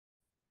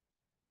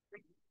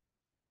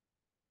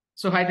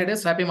So hi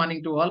traders, happy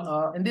morning to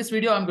all. In this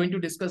video, I'm going to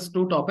discuss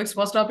two topics.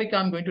 First topic,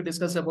 I'm going to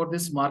discuss about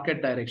this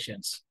market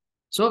directions.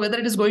 So whether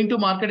it is going to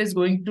market is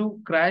going to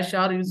crash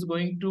or is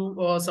going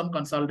to some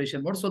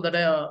consolidation mode. So that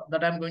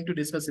I'm going to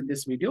discuss in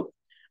this video.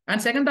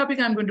 And second topic,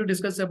 I'm going to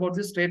discuss about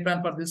this trade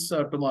plan for this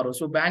tomorrow.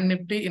 So Bank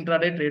Nifty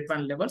intraday trade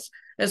plan levels,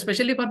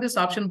 especially for this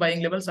option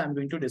buying levels, I'm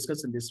going to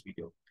discuss in this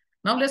video.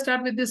 Now let's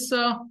start with this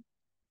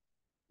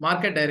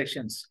market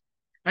directions.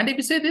 And if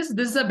you say this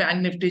is a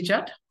Bank Nifty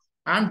chart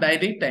and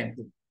daily time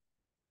frame.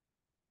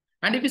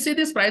 And if you see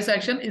this price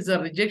action is a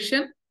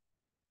rejection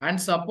and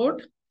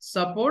support.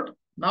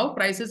 Now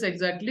price is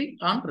exactly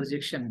on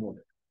rejection mode.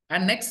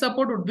 And next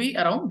support would be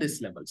around these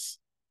levels,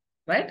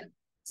 right?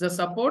 The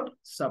support,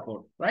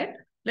 right?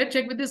 Let's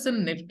check with this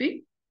in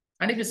Nifty.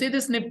 And if you see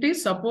this Nifty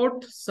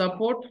support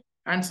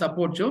and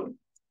support zone.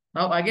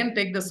 Now again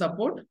take the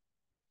support.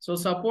 So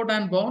support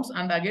and bounce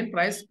and again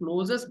price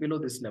closes below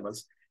these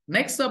levels.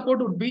 Next support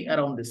would be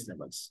around these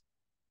levels.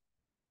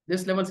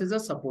 This levels is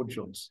a support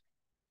zones.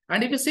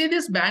 And if you see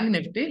this Bank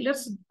Nifty,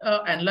 let's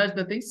analyze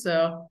the things.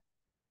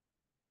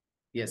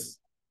 Yes.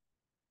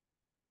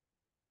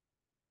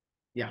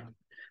 Yeah.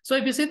 So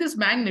if you see this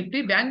Bank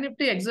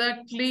Nifty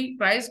exactly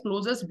price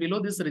closes below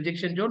this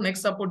rejection zone.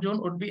 Next support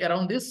zone would be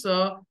around this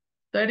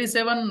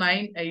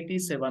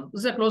 37,987.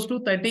 This is close to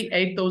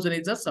 38,000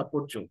 is a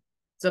support zone.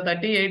 So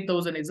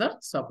 38,000 is a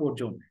support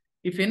zone.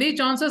 If any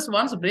chances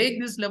once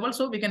break this level,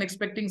 so we can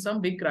expecting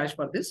some big crash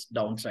for this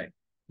downside.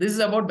 This is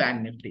about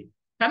Bank Nifty.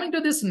 Coming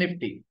to this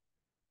Nifty.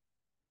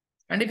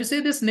 And if you see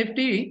this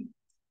Nifty,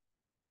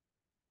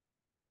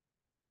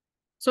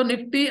 so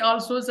Nifty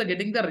also is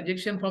getting the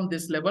rejection from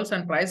these levels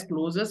and price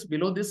closes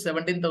below this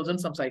 17,000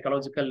 some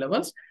psychological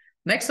levels.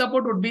 Next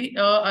support would be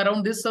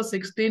around this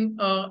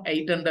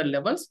 16,800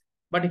 levels.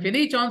 But if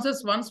any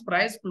chances once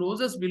price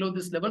closes below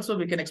this level, so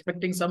we can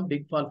expecting some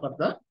big fall for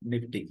the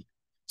Nifty.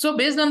 So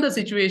based on the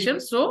situation,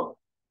 so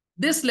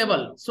this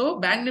level, so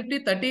Bank Nifty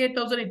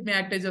 38,000, it may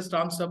act as a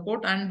strong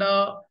support and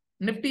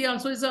Nifty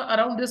also is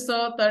around this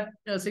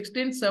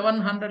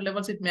 16,700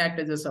 levels. It may act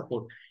as a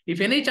support. If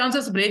any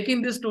chances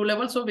breaking these two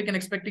levels, so we can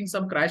expecting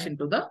some crash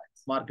into the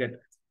market.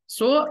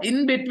 So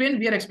in between,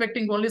 we are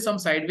expecting only some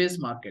sideways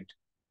market.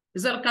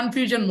 It's a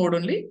confusion mode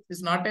only.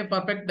 It's not a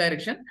perfect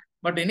direction.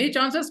 But any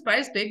chances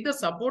price take the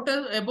support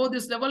above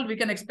this level, we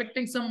can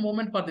expecting some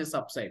movement for this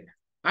upside.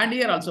 And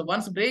here also,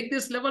 once break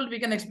this level, we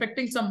can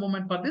expecting some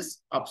movement for this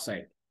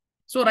upside.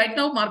 So right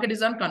now, market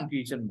is on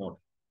confusion mode.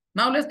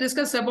 Now let's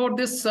discuss about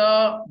this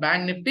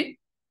Bank Nifty.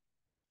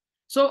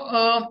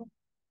 So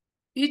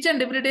each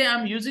and every day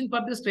I'm using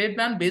for this trade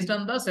plan based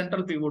on the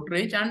central pivot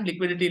range and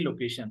liquidity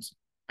locations.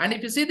 And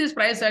if you see this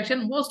price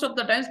action, most of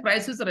the times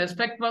prices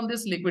respect from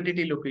this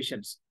liquidity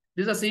locations.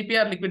 These are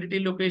CPR liquidity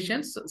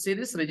locations. See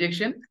this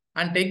rejection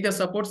and take the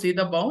support, see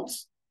the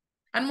bounce.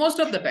 And most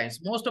of the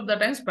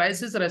times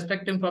prices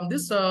respecting from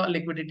this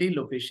liquidity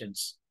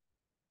locations,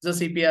 the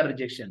CPR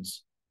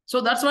rejections. So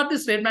that's what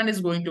this trade plan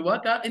is going to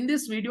work. In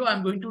this video,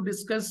 I'm going to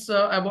discuss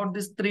about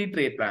these three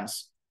trade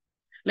plans.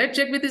 Let's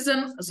check with this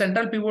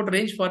central pivot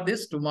range for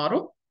this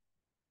tomorrow.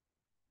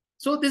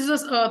 So this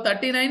is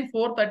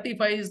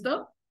 39,435 is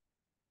the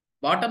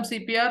bottom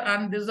CPR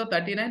and this is the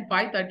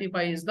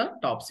 39,535 is the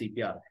top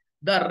CPR.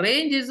 The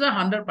range is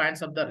 100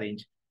 points of the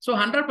range. So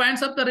 100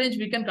 points of the range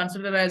we can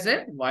consider as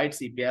a wide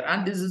CPR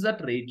and this is a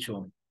trade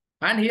zone.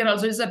 And here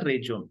also is a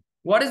trade zone.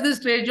 What is this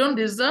trade zone?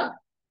 This is a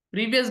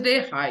previous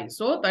day high.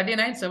 So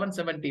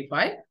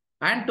 39,775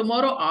 and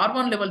tomorrow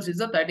R1 levels is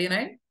a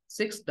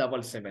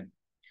 39,677.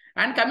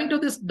 And coming to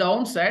this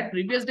downside,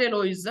 previous day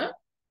low is a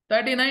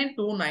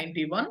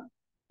 39,291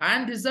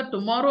 and this is a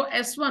tomorrow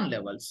S1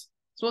 levels.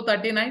 So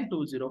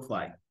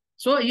 39,205.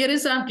 So here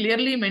is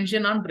clearly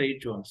mentioned on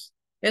trade zones.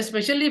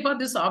 Especially for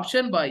this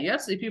option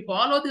buyers, if you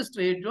follow this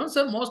trade zone,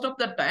 so most of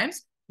the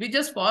times we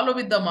just follow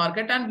with the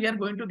market and we are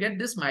going to get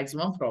this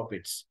maximum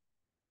profits.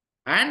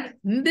 And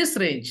in this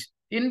range,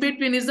 in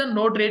between is the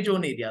no trade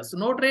zone areas. So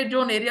no trade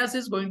zone areas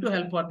is going to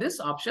help for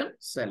this option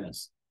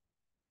sellers.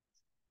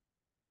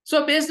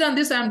 So based on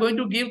this, I'm going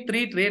to give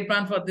three trade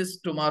plan for this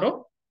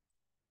tomorrow.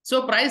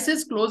 So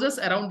prices closes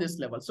around this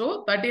level.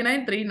 So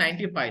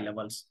 39,395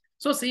 levels.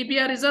 So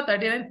CPR is a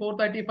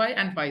 39,435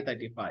 and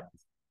 535.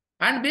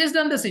 And based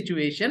on the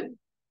situation,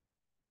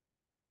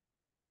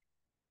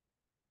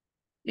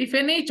 if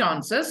any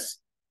chances,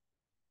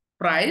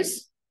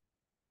 price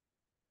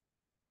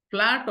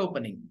flat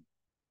opening.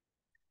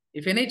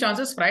 If any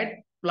chances,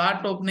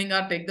 flat opening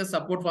or take the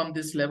support from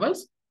these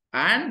levels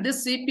and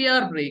this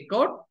CPR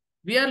breakout,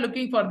 we are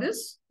looking for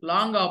this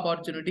long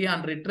opportunity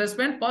and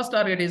retracement. First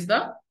target is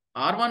the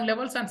R1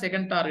 levels and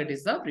second target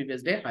is the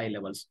previous day high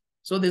levels.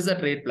 So this is a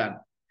trade plan.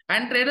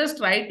 And traders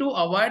try to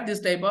avoid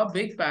this type of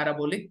big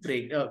parabolic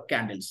break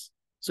candles.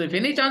 So if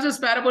any chances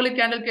parabolic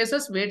candle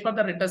cases, wait for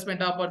the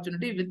retracement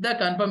opportunity. With the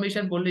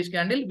confirmation bullish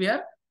candle, we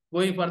are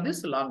going for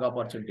this long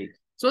opportunity.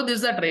 So this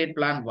is a trade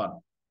plan one.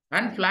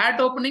 And flat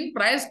opening,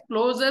 price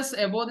closes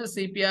above the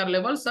CPR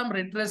level, some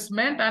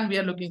retracement, and we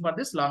are looking for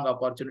this long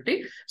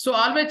opportunity. So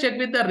always check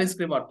with the risk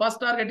reward. First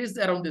target is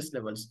around these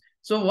levels.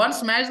 So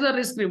once match the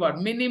risk reward,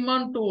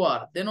 minimum 2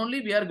 hours, then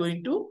only we are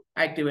going to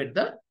activate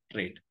the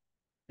trade.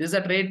 This is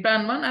a trade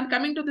plan 1, and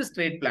coming to this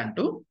trade plan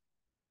 2.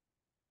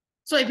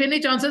 So if any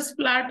chances,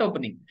 flat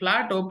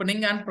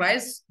opening and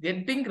price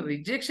getting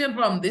rejection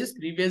from this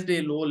previous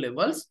day low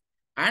levels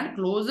and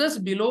closes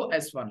below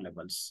S1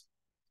 levels.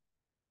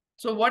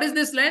 So what is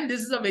this line?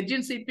 This is a wedge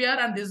in CPR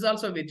and this is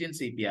also a wedge in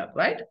CPR,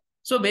 right?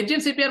 So wedge in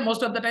CPR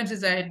most of the times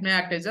it may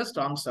act as a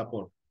strong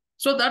support.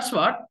 So that's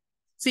what.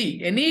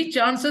 See, any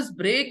chances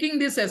breaking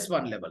this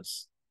S1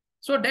 levels.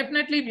 So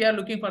definitely we are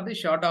looking for the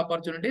short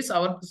opportunities.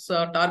 Our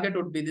target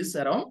would be this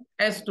around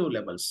S2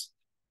 levels.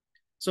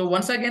 So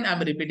once again,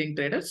 I'm repeating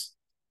traders.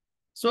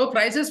 So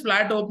price is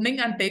flat opening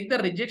and take the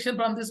rejection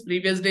from this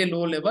previous day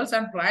low levels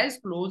and price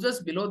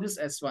closes below this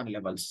S1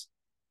 levels.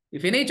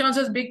 If any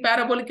chances big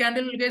parabolic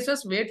candle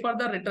cases, wait for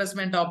the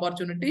retracement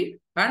opportunity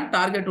and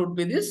target would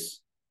be this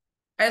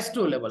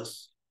S2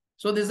 levels.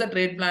 So this is a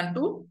trade plan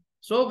 2.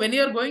 So when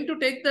you are going to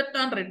take that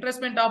on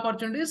retracement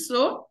opportunities,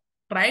 so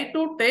try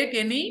to take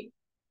any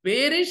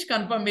bearish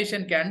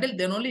confirmation candle,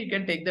 then only you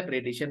can take the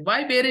trade decision.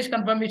 Why bearish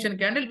confirmation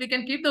candle? We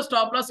can keep the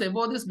stop loss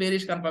above this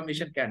bearish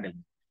confirmation candle.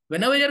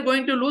 Whenever you are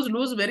going to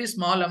lose very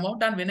small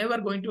amount, and whenever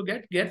going to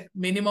get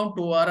minimum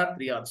 2 hours or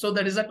 3 hours. So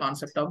that is the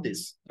concept of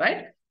this,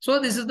 right? So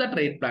this is the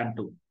trade plan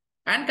 2.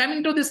 And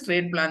coming to this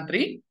trade plan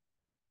 3.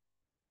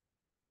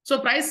 So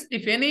price,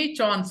 if any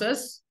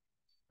chances,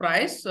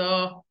 price,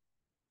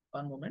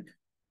 one moment.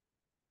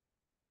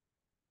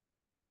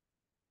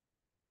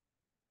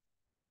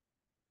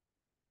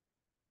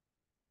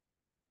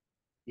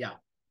 Yeah.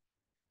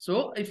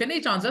 So if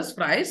any chances,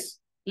 price,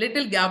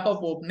 little gap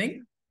of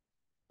opening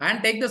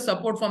and take the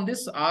support from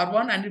this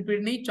R1 and if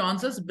any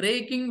chances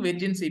breaking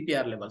wedge in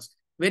CPR levels.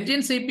 Wedge in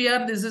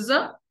CPR, this is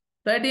a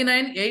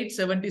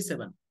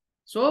 39,877.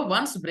 So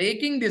once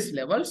breaking this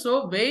level,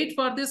 so wait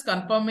for this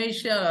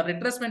confirmation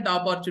retracement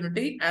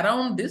opportunity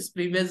around this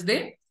previous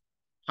day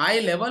high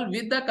level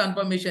with the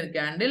confirmation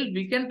candle.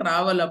 We can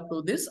travel up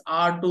to this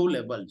R2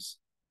 levels.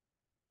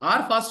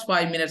 Our first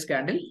 5 minutes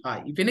candle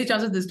high. If any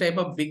chances, this type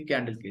of big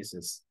candle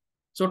cases.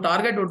 So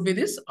target would be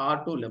this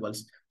R2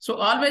 levels. So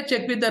always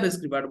check with the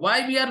risk reward.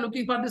 Why we are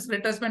looking for this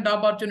retracement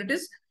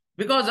opportunities?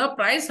 Because the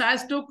price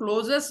has to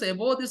closes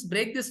above this,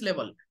 break this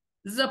level.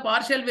 This is a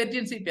partial wedge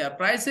in CPR.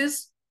 Price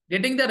is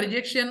getting the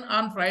rejection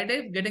on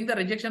Friday, getting the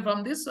rejection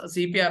from this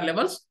CPR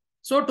levels.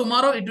 So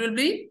tomorrow it will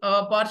be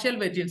a partial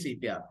wedge in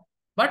CPR.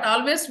 But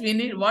always we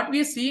need what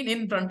we see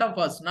in front of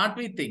us, not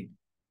we think.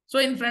 So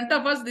in front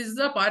of us, this is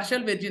a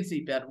partial wedge in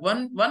CPR.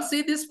 Once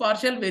see this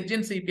partial wedge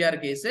in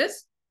CPR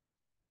cases,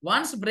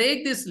 once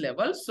break this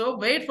level, so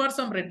wait for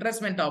some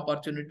retracement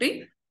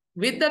opportunity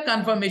with the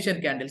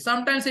confirmation candle.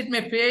 Sometimes it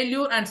may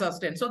failure and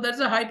sustain. So that's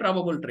a high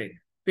probable trade.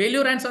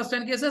 Failure and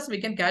sustain cases, we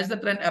can catch the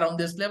trend around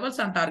these levels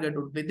and target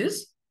would be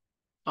this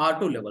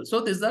R2 level. So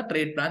this is the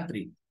trade plan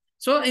 3.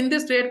 So in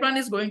this trade plan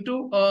is going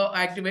to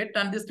activate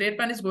and this trade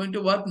plan is going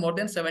to work more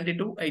than 70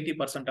 to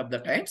 80% of the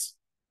times.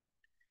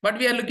 But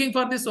we are looking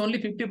for this only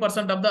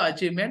 50% of the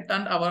achievement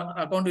and our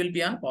account will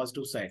be on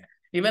positive side.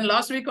 Even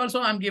last week also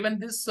I'm given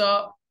this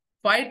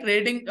 5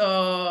 trading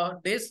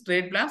days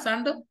trade plans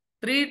and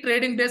 3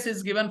 trading days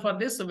is given for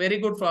this very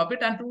good profit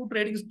and 2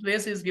 trading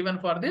days is given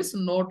for this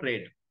no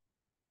trade.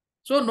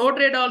 So no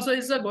trade also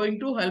is going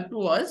to help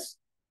to us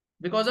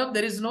because of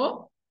there is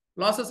no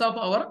losses of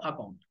our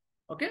account.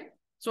 Okay.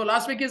 So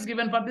last week is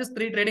given for this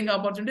 3 trading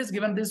opportunities,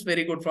 given this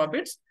very good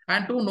profits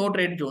and 2 no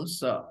trade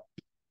zones.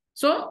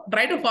 So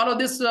try to follow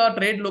this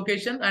trade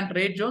location and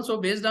trade zone.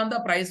 So based on the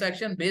price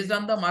action, based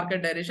on the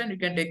market direction, you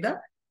can take the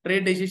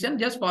trade decision.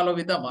 Just follow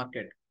with the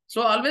market.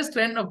 So always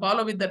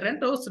follow with the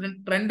trend. So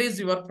trend is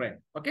your friend.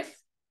 Okay.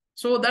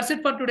 So that's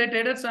it for today,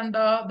 traders. And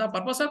the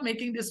purpose of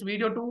making this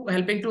video to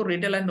helping to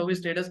retail and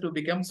novice traders to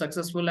become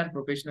successful and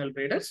professional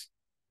traders.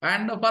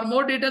 And for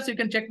more details, you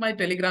can check my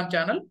Telegram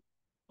channel.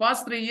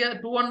 Past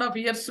 2.5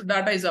 years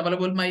data is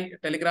available in my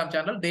Telegram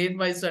channel.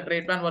 Date-wise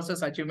trade plan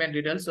versus achievement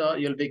details,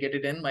 you'll be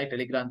getting in my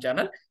Telegram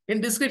channel. In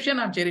description,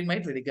 I'm sharing my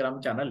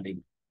Telegram channel link.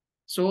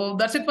 So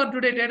that's it for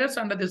today, traders.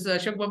 And this is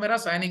Ashok Bomera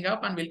signing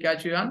up and we'll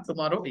catch you on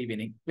tomorrow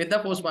evening with the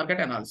post-market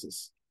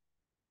analysis.